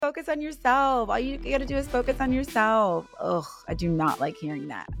focus on yourself. All you got to do is focus on yourself. Ugh, I do not like hearing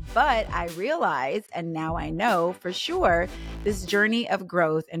that. But I realize, and now I know for sure, this journey of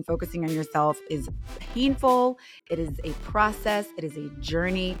growth and focusing on yourself is painful. It is a process. It is a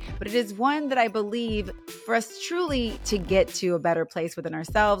journey, but it is one that I believe for us truly to get to a better place within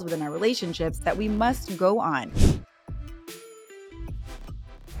ourselves, within our relationships, that we must go on.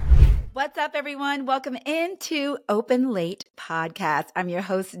 What's up, everyone? Welcome into Open Late Podcast. I'm your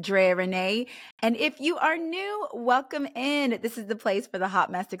host, Drea Renee. And if you are new, welcome in. This is the place for the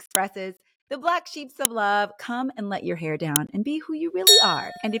hot mess expresses, the black sheeps of love. Come and let your hair down and be who you really are.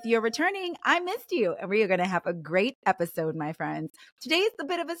 And if you're returning, I missed you. And we are going to have a great episode, my friends. Today is a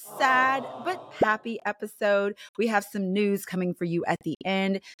bit of a sad but happy episode. We have some news coming for you at the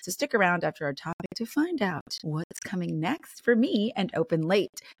end. So stick around after our topic to find out what's coming next for me and Open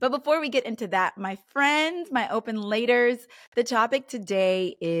Late. But before we get into that, my friends, my Open Laters, the topic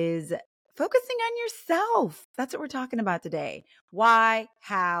today is focusing on yourself. That's what we're talking about today. Why,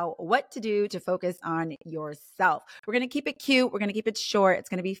 how, what to do to focus on yourself. We're going to keep it cute. We're going to keep it short. It's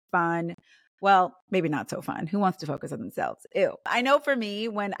going to be fun. Well, maybe not so fun. Who wants to focus on themselves? Ew. I know for me,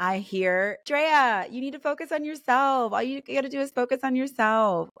 when I hear, Drea, you need to focus on yourself. All you got to do is focus on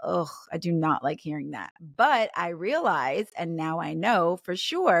yourself. Ugh, I do not like hearing that. But I realize, and now I know for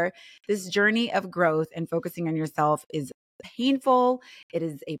sure, this journey of growth and focusing on yourself is painful. It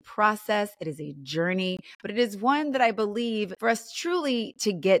is a process. It is a journey, but it is one that I believe for us truly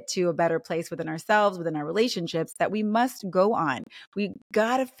to get to a better place within ourselves, within our relationships, that we must go on. We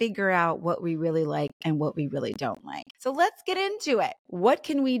got to figure out what we really like and what we really don't like. So let's get into it. What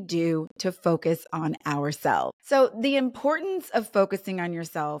can we do to focus on ourselves? So the importance of focusing on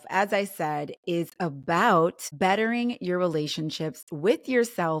yourself, as I said, is about bettering your relationships with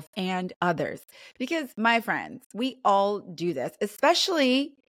yourself and others. Because my friends, we all do this,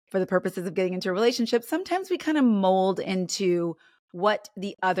 especially for the purposes of getting into a relationship. Sometimes we kind of mold into what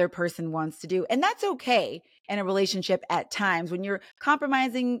the other person wants to do. And that's okay in a relationship at times when you're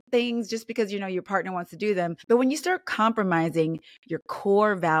compromising things just because you know your partner wants to do them. But when you start compromising your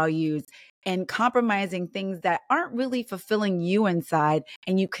core values and compromising things that aren't really fulfilling you inside,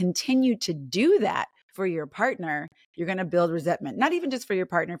 and you continue to do that for your partner, you're going to build resentment, not even just for your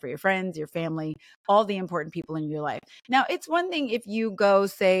partner, for your friends, your family, all the important people in your life. Now, it's one thing if you go,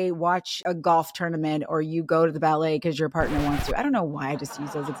 say, watch a golf tournament or you go to the ballet because your partner wants to. I don't know why I just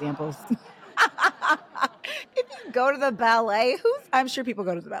use those examples. If you go to the ballet, I'm sure people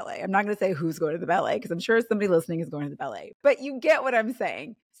go to the ballet. I'm not going to say who's going to the ballet because I'm sure somebody listening is going to the ballet, but you get what I'm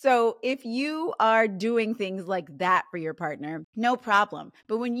saying. So if you are doing things like that for your partner, no problem.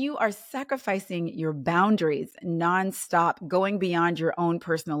 But when you are sacrificing your boundaries nonstop, going beyond your own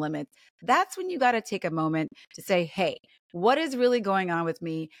personal limits, that's when you got to take a moment to say, hey, what is really going on with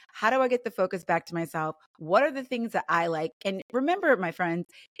me? How do I get the focus back to myself? What are the things that I like? And remember, my friends,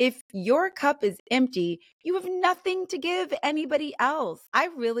 if your cup is empty, you have nothing to give anybody else. I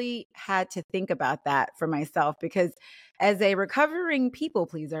really had to think about that for myself because as a recovering people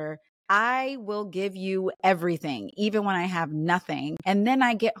pleaser, I will give you everything, even when I have nothing. And then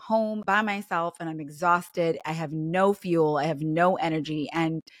I get home by myself and I'm exhausted. I have no fuel. I have no energy.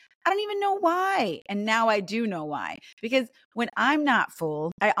 And I don't even know why. And now I do know why. Because when I'm not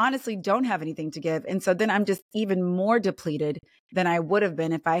full, I honestly don't have anything to give. And so then I'm just even more depleted than I would have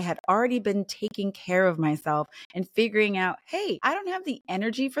been if I had already been taking care of myself and figuring out, hey, I don't have the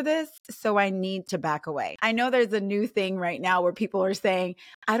energy for this, so I need to back away. I know there's a new thing right now where people are saying,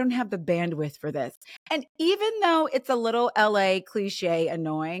 I don't have the bandwidth for this. And even though it's a little LA cliche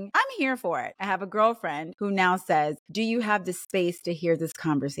annoying, I'm here for it. I have a girlfriend who now says, do you have the space to hear this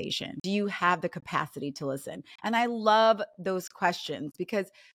conversation? Do you have the capacity to listen? And I love those questions because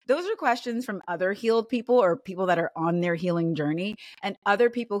those are questions from other healed people or people that are on their healing journey. And other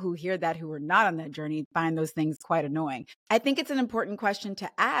people who hear that who are not on that journey find those things quite annoying. I think it's an important question to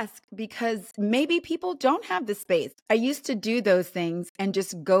ask because maybe people don't have the space. I used to do those things and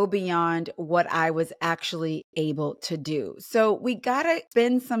just go beyond what I was actually able to do. So we got to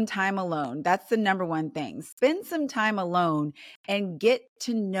spend some time alone. That's the number one thing. Spend some time alone and get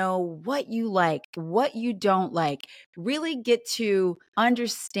to know what you like, what you don't like. Really get to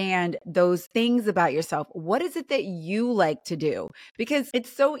understand those things about yourself. What is it that you like to do? Because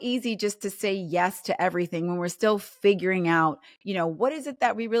it's so easy just to say yes to everything when we're still figuring out, what is it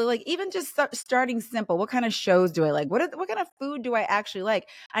that we really like? Even just starting simple. What kind of shows do I like? What kind of food do I actually like?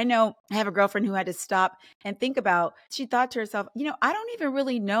 I know I have a girlfriend who had to stop and think about, she thought to herself, I don't even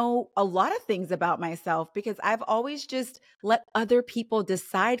really know a lot of things about myself because I've always just let other people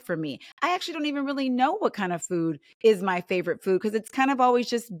decide for me. I actually don't even really know what kind of food is my favorite food because it's kind of always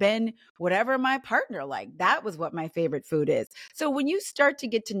just been whatever my partner liked. That was what my favorite food is. So when you start to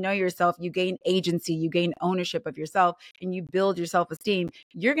get to know yourself, you gain agency, you gain ownership of yourself, and you build your self-esteem,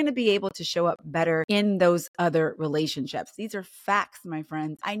 you're going to be able to show up better in those other relationships. These are facts, my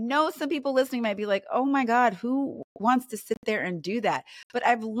friends. I know some people listening might be like, oh my God, who wants to sit there and do that? But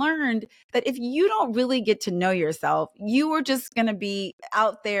I've learned that if you don't really get to know yourself, you are just going to be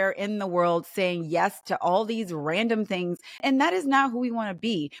out there in the world saying yes to all these random things. And that is not who we want to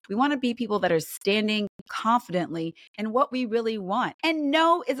be. We want to be people that are standing confidently in what we really want. And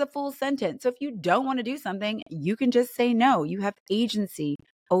no is a full sentence. So if you don't want to do something, you can just say no. You have agency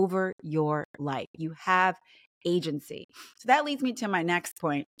over your life. You have agency. So that leads me to my next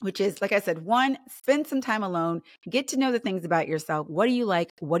point, which is, like I said, one, spend some time alone, get to know the things about yourself. What do you like?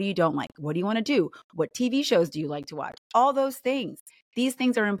 What do you don't like? What do you want to do? What TV shows do you like to watch? All those things. These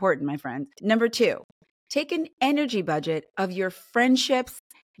things are important, my friends. Number two, take an energy budget of your friendships,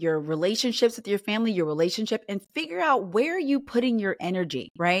 your relationships with your family, your relationship, and figure out where are you putting your energy,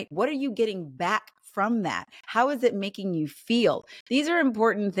 right? What are you getting back from that? How is it making you feel? These are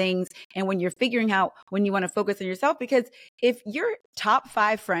important things. And when you're figuring out when you want to focus on yourself, because if your top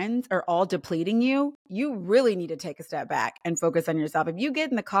 5 friends are all depleting you, you really need to take a step back and focus on yourself. If you get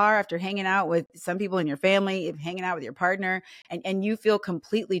in the car after hanging out with some people in your family, if hanging out with your partner, and you feel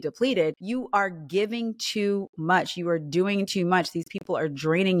completely depleted, you are giving too much. You are doing too much. These people are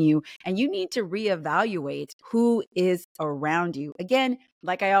draining you, and you need to reevaluate who is around you. Again,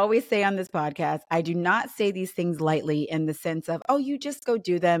 like I always say on this podcast, I do not say these things lightly in the sense of, oh, you just go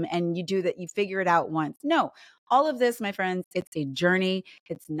do them and you do that, you figure it out once. No, all of this, my friends, it's a journey.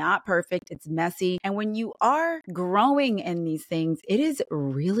 It's not perfect. It's messy. And when you are growing in these things, it is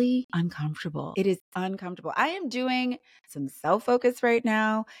really uncomfortable. It is uncomfortable. I am doing some self-focus right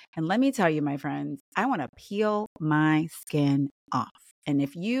now. And let me tell you, my friends, I want to peel my skin off. And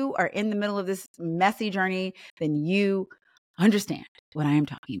if you are in the middle of this messy journey, then you understand what I am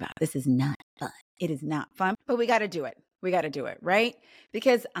talking about. This is not fun. It is not fun, but we got to do it. We got to do it, right?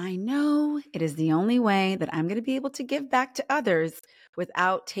 Because I know it is the only way that I'm going to be able to give back to others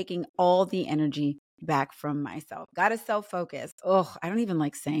without taking all the energy back from myself. Got to self-focus. Oh, I don't even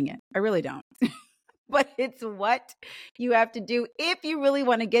like saying it. I really don't. But it's what you have to do if you really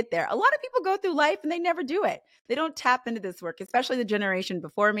want to get there. A lot of people go through life and they never do it. They don't tap into this work, especially the generation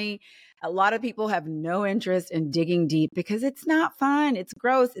before me. A lot of people have no interest in digging deep because it's not fun. It's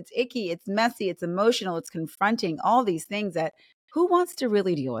gross. It's icky. It's messy. It's emotional. It's confronting. All these things that who wants to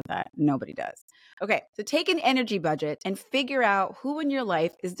really deal with that? Nobody does. Okay, so take an energy budget and figure out who in your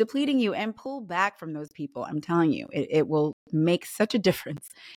life is depleting you and pull back from those people. I'm telling you, it will make such a difference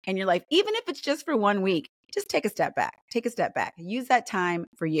in your life. Even if it's just for 1 week, just take a step back. Take a step back. Use that time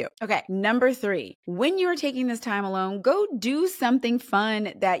for you. Okay, number 3, when you're taking this time alone, go do something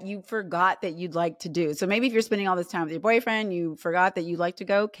fun that you forgot that you'd like to do. So maybe if you're spending all this time with your boyfriend, you forgot that you'd like to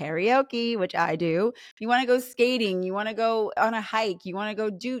go karaoke, which I do. You want to go skating, you want to go on a hike, you want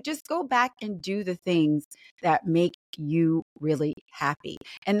to just go back and do the things that make you really happy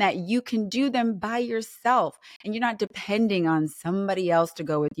and that you can do them by yourself and you're not depending on somebody else to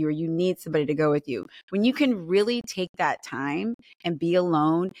go with you or you need somebody to go with you. When you can really take that time and be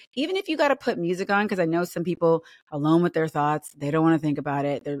alone, even if you got to put music on, because I know some people alone with their thoughts, they don't want to think about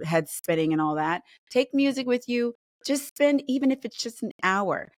it, their head's spinning and all that. Take music with you. Just spend, even if it's just an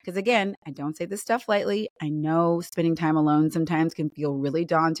hour. Because again, I don't say this stuff lightly. I know spending time alone sometimes can feel really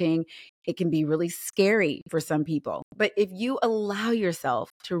daunting. It can be really scary for some people. But if you allow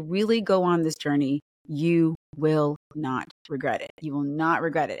yourself to really go on this journey, you will not regret it. You will not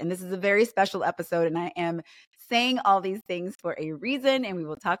regret it. And this is a very special episode, and I am saying all these things for a reason, and we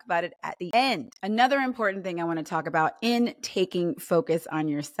will talk about it at the end. Another important thing I want to talk about in taking focus on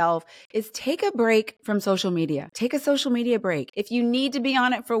yourself is take a break from social media. Take a social media break. If you need to be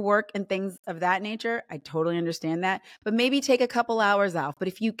on it for work and things of that nature, I totally understand that, but maybe take a couple hours off. But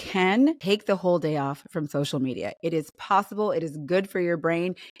if you can, take the whole day off from social media. It is possible. It is good for your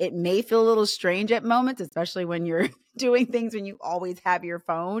brain. It may feel a little strange at moments, especially when you're doing things when you always have your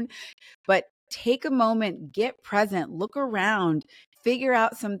phone, but take a moment, get present, look around, figure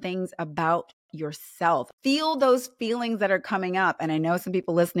out some things about yourself. Feel those feelings that are coming up. And I know some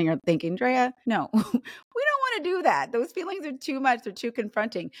people listening are thinking, Drea, no, we don't want to do that. Those feelings are too much. They're too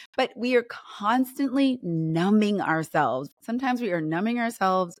confronting. But we are constantly numbing ourselves. Sometimes we are numbing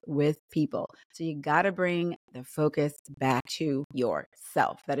ourselves with people. So you got to bring the focus back to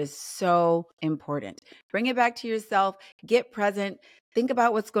yourself. That is so important. Bring it back to yourself. Get present. Think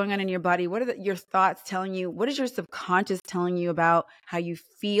about what's going on in your body. What are your thoughts telling you? What is your subconscious telling you about how you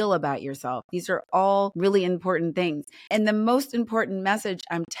feel about yourself? These are all really important things. And the most important message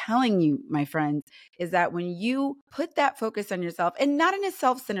I'm telling you, my friends, is that when you put that focus on yourself, and not in a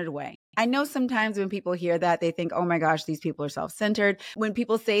self-centered way. I know sometimes when people hear that, they think, oh my gosh, these people are self-centered. When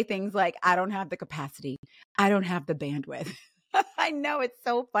people say things like, I don't have the capacity, I don't have the bandwidth. I know it's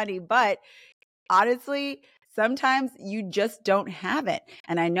so funny, but honestly, sometimes you just don't have it.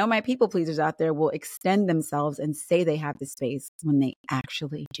 And I know my people pleasers out there will extend themselves and say they have the space when they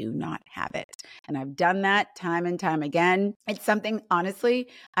actually do not have it. And I've done that time and time again. It's something, honestly,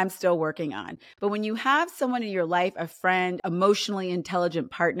 I'm still working on. But when you have someone in your life, a friend, emotionally intelligent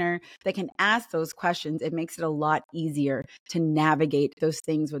partner that can ask those questions, it makes it a lot easier to navigate those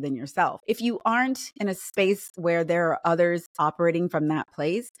things within yourself. If you aren't in a space where there are others operating from that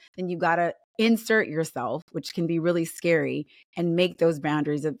place, then you got to insert yourself, which can be really scary, and make those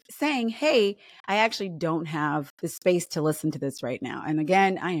boundaries of saying, hey, I actually don't have the space to listen to this right now. And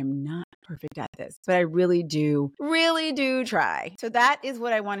again, I am not perfect at this, but I really do try. So that is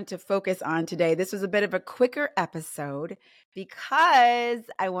what I wanted to focus on today. This was a bit of a quicker episode because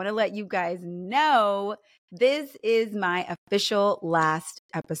I want to let you guys know this is my official last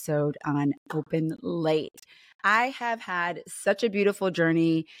episode on Open Late. I have had such a beautiful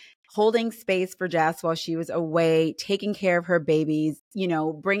journey holding space for Jess while she was away, taking care of her babies,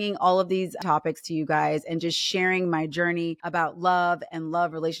 bringing all of these topics to you guys and just sharing my journey about love and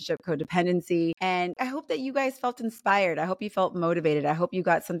love relationship codependency. And I hope that you guys felt inspired. I hope you felt motivated. I hope you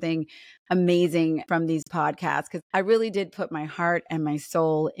got something amazing from these podcasts because I really did put my heart and my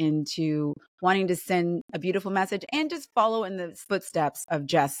soul into wanting to send a beautiful message and just follow in the footsteps of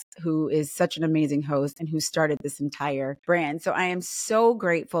Jess, who is such an amazing host and who started this entire brand. So I am so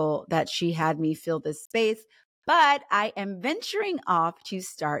grateful that she had me fill this space. But I am venturing off to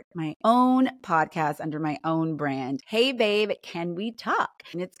start my own podcast under my own brand. Hey, babe, can we talk?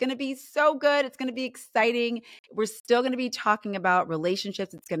 And it's going to be so good. It's going to be exciting. We're still going to be talking about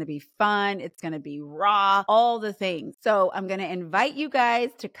relationships. It's going to be fun. It's going to be raw, all the things. So I'm going to invite you guys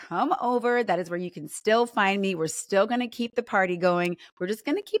to come over. That is where you can still find me. We're still going to keep the party going. We're just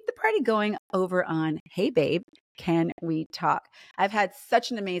going to keep the party going over on Hey, babe, can we talk? I've had such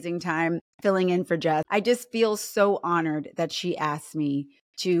an amazing time filling in for Jess. I just feel so honored that she asked me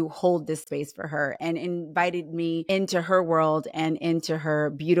to hold this space for her and invited me into her world and into her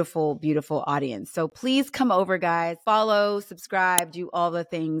beautiful, beautiful audience. So please come over, guys. Follow, subscribe, do all the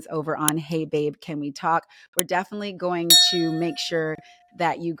things over on Hey Babe, Can We Talk? We're definitely going to make sure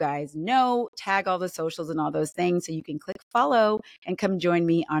that you guys know, tag all the socials and all those things so you can click follow and come join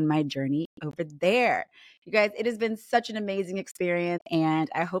me on my journey over there. You guys, it has been such an amazing experience, and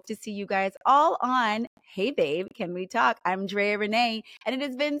I hope to see you guys all on Hey Babe, Can We Talk? I'm Drea Renee, and it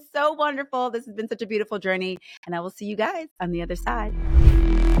has been so wonderful. This has been such a beautiful journey, and I will see you guys on the other side.